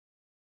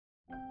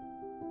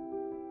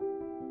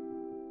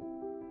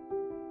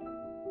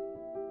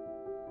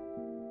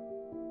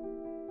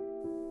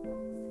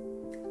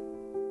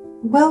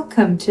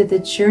Welcome to the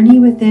Journey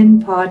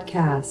Within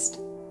podcast.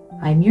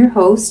 I'm your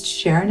host,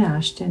 Sharon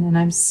Ashton, and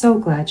I'm so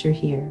glad you're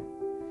here.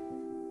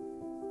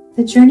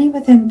 The Journey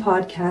Within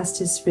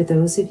podcast is for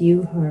those of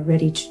you who are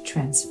ready to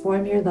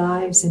transform your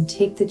lives and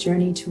take the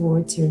journey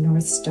towards your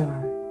North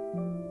Star.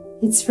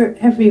 It's for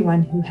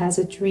everyone who has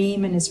a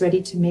dream and is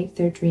ready to make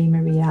their dream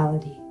a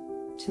reality,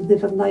 to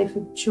live a life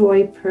of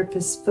joy,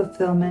 purpose,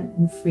 fulfillment,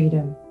 and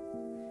freedom.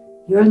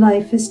 Your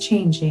life is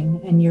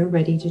changing and you're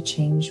ready to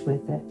change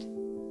with it.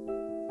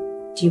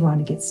 Do you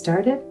want to get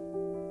started?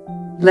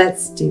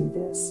 Let's do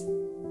this.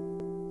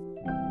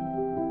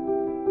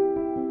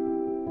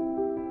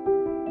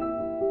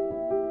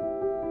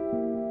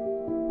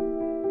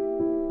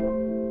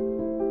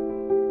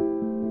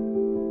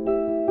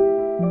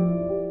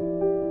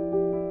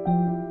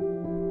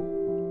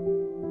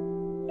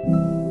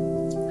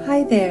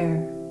 Hi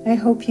there. I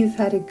hope you've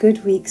had a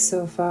good week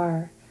so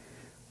far.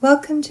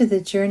 Welcome to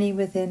the Journey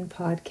Within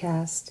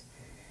podcast.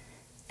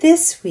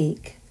 This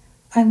week,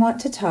 I want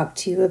to talk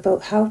to you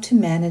about how to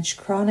manage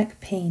chronic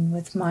pain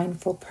with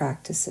mindful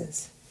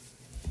practices.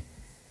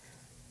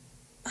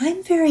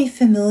 I'm very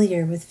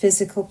familiar with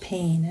physical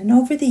pain and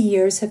over the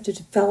years have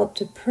developed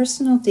a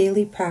personal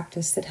daily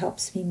practice that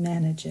helps me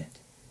manage it.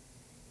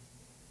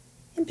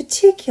 In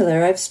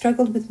particular, I've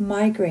struggled with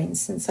migraines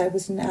since I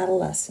was an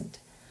adolescent.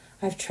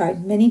 I've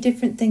tried many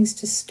different things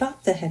to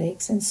stop the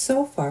headaches and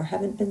so far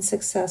haven't been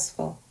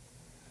successful,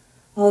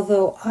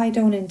 although I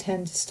don't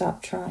intend to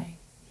stop trying.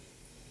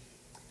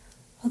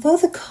 Although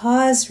the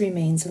cause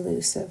remains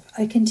elusive,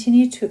 I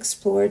continue to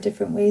explore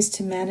different ways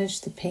to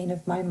manage the pain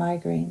of my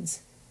migraines.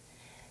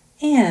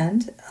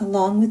 And,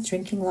 along with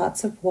drinking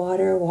lots of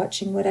water,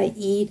 watching what I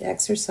eat,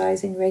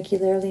 exercising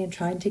regularly, and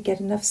trying to get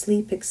enough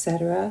sleep,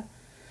 etc.,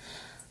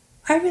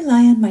 I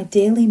rely on my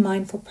daily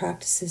mindful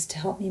practices to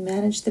help me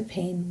manage the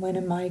pain when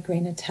a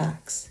migraine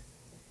attacks.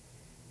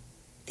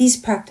 These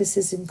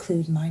practices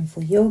include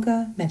mindful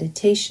yoga,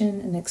 meditation,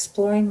 and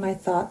exploring my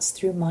thoughts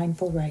through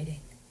mindful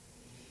writing.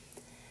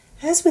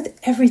 As with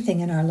everything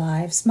in our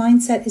lives,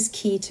 mindset is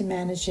key to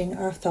managing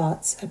our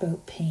thoughts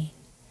about pain.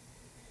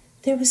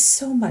 There was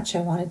so much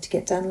I wanted to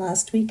get done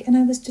last week, and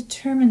I was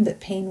determined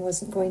that pain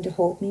wasn't going to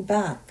hold me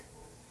back.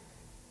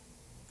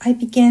 I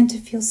began to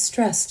feel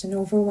stressed and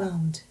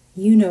overwhelmed.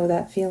 You know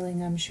that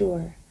feeling, I'm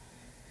sure.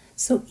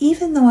 So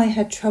even though I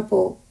had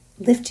trouble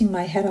lifting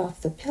my head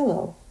off the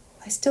pillow,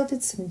 I still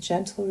did some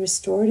gentle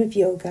restorative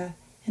yoga,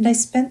 and I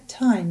spent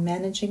time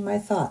managing my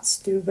thoughts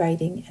through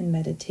writing and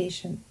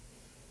meditation.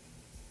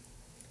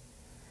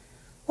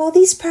 While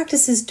these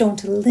practices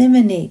don't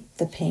eliminate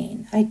the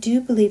pain, I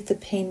do believe the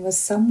pain was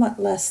somewhat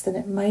less than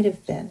it might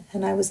have been,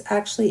 and I was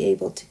actually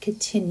able to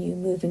continue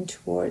moving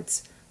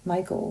towards my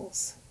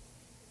goals.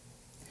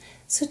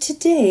 So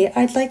today,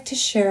 I'd like to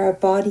share a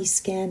body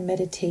scan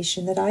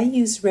meditation that I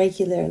use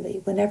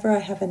regularly whenever I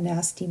have a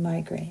nasty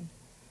migraine,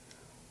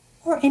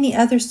 or any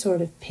other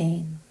sort of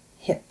pain,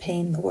 hip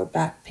pain, lower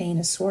back pain,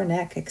 a sore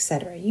neck,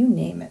 etc. You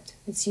name it.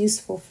 It's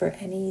useful for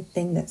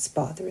anything that's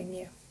bothering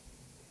you.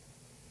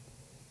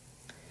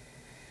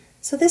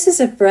 So this is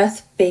a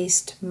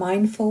breath-based,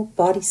 mindful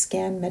body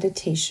scan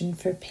meditation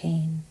for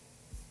pain.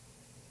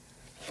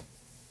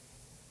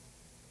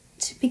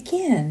 To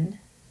begin,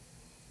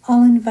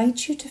 I'll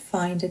invite you to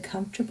find a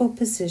comfortable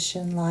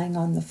position lying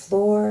on the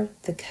floor,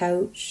 the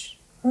couch,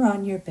 or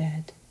on your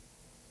bed.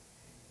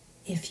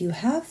 If you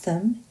have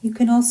them, you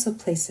can also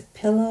place a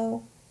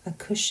pillow, a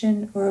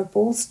cushion, or a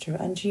bolster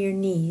under your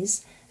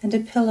knees and a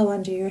pillow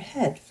under your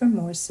head for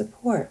more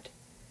support.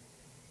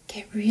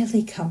 Get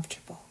really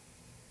comfortable.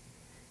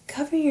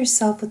 Cover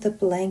yourself with a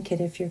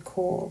blanket if you're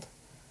cold.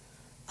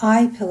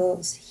 Eye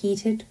pillows,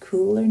 heated,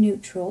 cool, or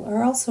neutral,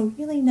 are also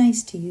really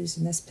nice to use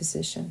in this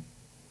position.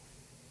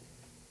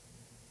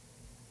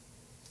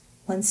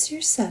 Once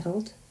you're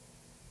settled,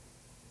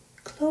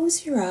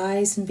 close your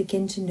eyes and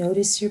begin to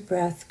notice your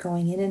breath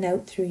going in and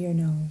out through your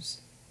nose.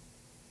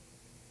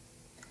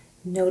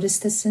 Notice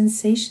the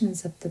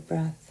sensations of the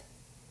breath.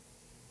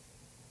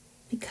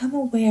 Become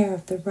aware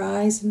of the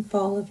rise and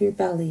fall of your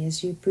belly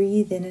as you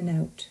breathe in and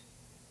out.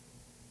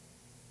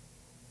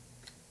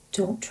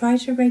 Don't try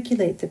to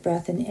regulate the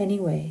breath in any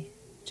way.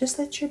 Just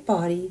let your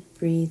body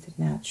breathe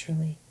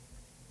naturally.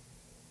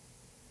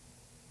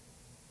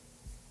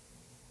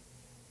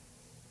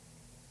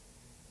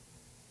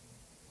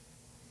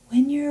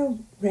 When you're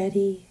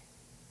ready,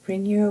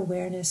 bring your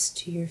awareness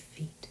to your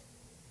feet.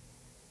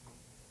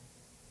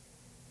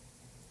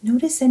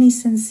 Notice any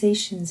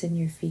sensations in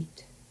your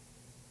feet.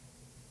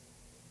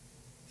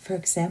 For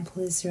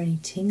example, is there any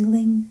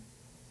tingling?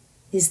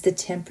 Is the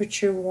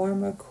temperature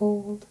warm or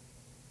cold?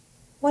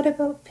 What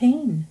about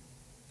pain?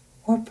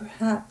 Or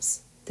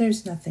perhaps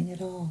there's nothing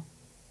at all.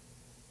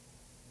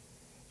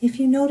 If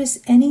you notice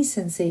any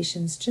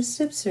sensations, just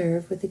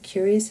observe with a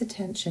curious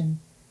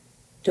attention.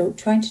 Don't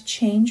try to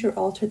change or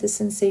alter the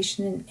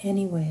sensation in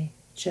any way,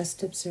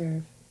 just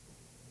observe.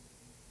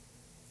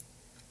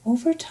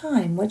 Over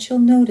time, what you'll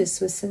notice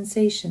with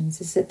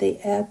sensations is that they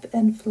ebb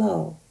and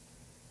flow.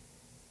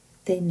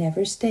 They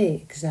never stay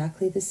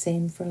exactly the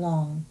same for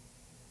long.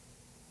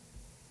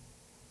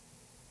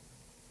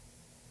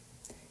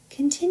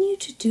 Continue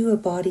to do a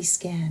body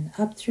scan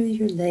up through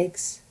your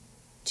legs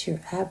to your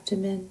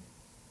abdomen,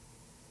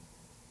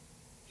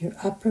 your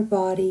upper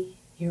body,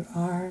 your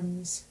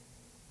arms,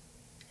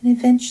 and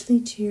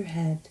eventually to your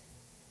head.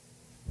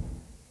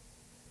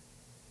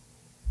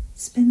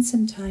 Spend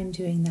some time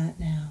doing that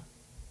now.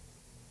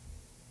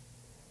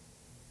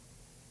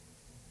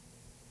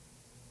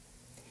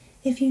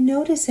 If you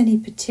notice any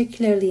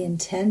particularly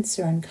intense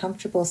or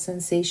uncomfortable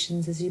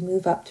sensations as you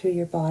move up through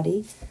your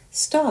body,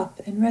 stop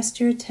and rest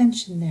your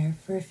attention there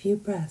for a few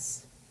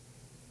breaths.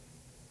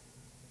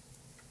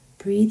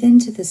 Breathe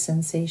into the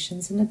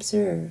sensations and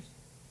observe.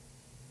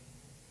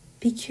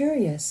 Be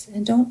curious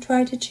and don't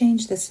try to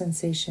change the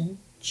sensation,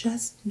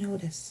 just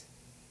notice.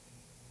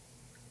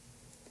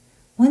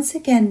 Once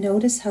again,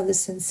 notice how the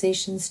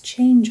sensations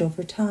change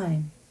over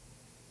time.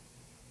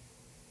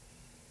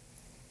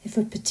 If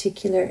a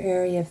particular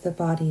area of the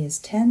body is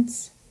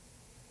tense,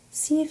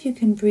 see if you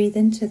can breathe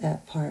into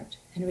that part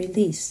and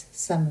release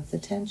some of the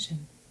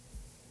tension.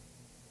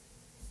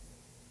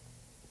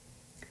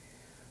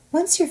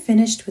 Once you're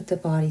finished with the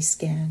body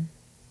scan,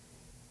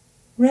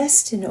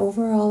 rest in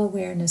overall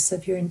awareness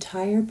of your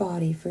entire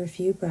body for a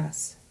few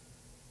breaths.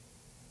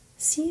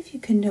 See if you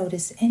can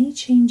notice any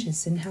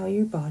changes in how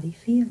your body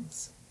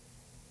feels.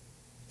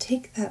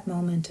 Take that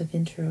moment of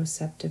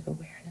interoceptive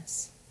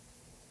awareness.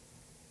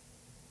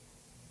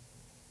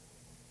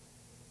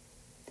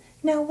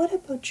 Now, what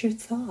about your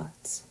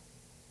thoughts?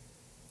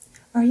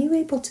 Are you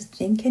able to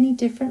think any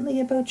differently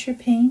about your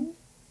pain?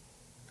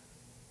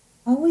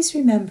 Always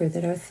remember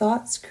that our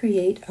thoughts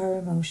create our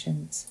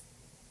emotions.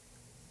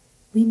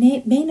 We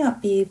may not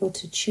be able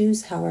to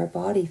choose how our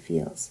body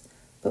feels,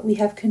 but we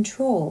have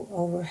control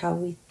over how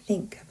we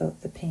think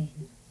about the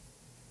pain.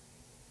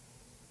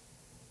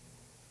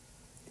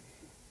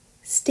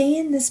 Stay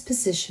in this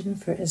position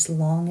for as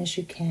long as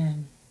you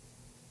can.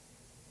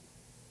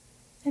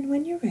 And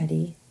when you're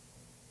ready,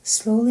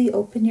 slowly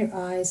open your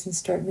eyes and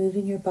start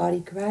moving your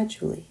body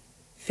gradually,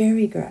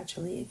 very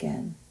gradually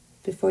again,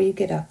 before you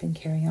get up and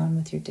carry on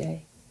with your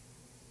day.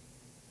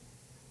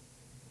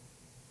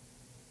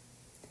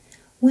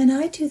 When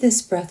I do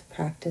this breath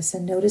practice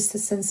and notice the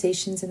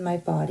sensations in my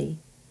body,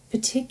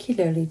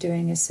 particularly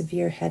during a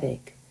severe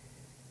headache,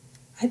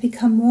 I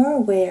become more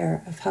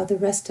aware of how the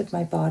rest of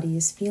my body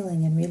is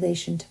feeling in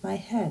relation to my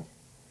head.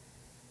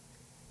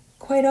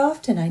 Quite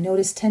often I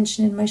notice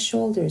tension in my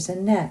shoulders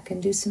and neck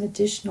and do some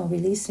additional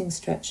releasing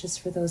stretches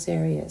for those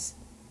areas,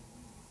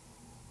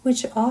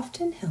 which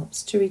often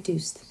helps to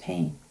reduce the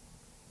pain.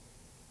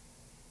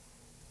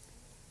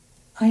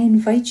 I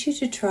invite you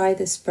to try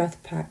this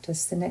breath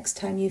practice the next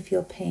time you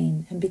feel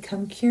pain and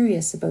become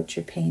curious about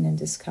your pain and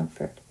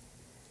discomfort.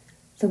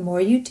 The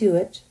more you do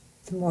it,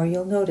 the more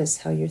you'll notice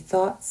how your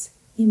thoughts,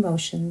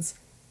 emotions,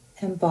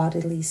 and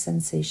bodily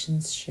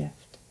sensations shift.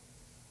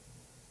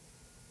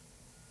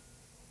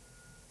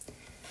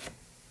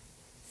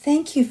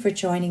 Thank you for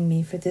joining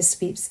me for this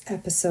week's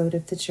episode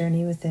of the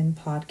Journey Within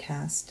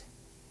podcast.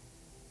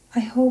 I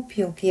hope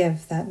you'll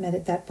give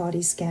that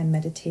body scan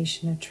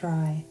meditation a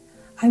try.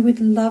 I would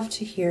love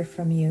to hear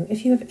from you.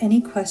 If you have any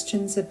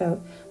questions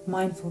about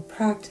mindful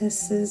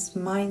practices,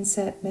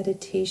 mindset,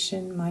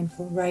 meditation,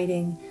 mindful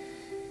writing,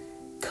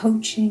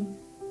 coaching,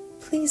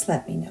 please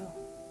let me know.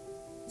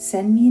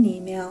 Send me an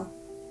email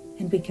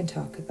and we can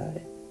talk about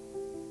it.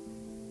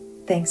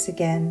 Thanks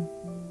again.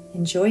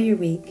 Enjoy your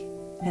week,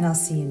 and I'll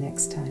see you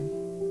next time.